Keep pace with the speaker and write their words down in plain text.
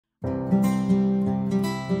Do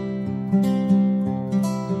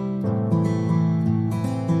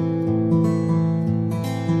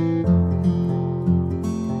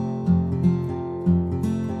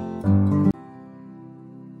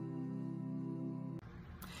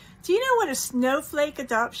you know what a snowflake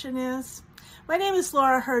adoption is? My name is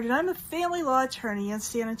Laura Hurd, and I'm a family law attorney in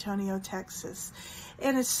San Antonio, Texas.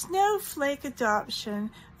 And a snowflake adoption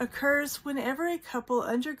occurs whenever a couple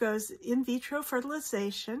undergoes in vitro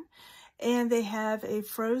fertilization and they have a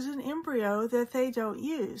frozen embryo that they don't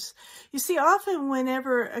use. You see, often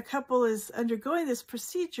whenever a couple is undergoing this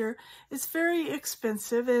procedure, it's very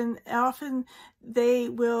expensive, and often they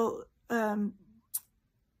will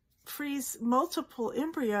freeze multiple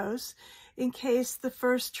embryos in case the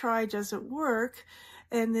first try doesn't work,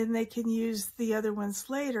 and then they can use the other ones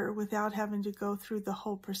later without having to go through the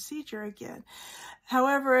whole procedure again.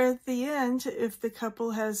 However, at the end, if the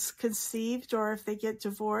couple has conceived, or if they get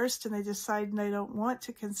divorced and they decide they don't want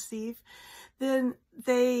to conceive, then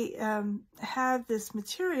they have this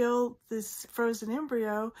material, this frozen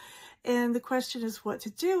embryo, and the question is what to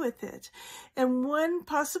do with it. And one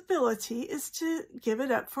possibility is to give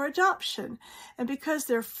it up for adoption. And because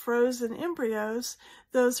they're frozen embryos,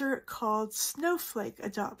 those are called snowflake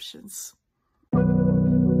adoptions.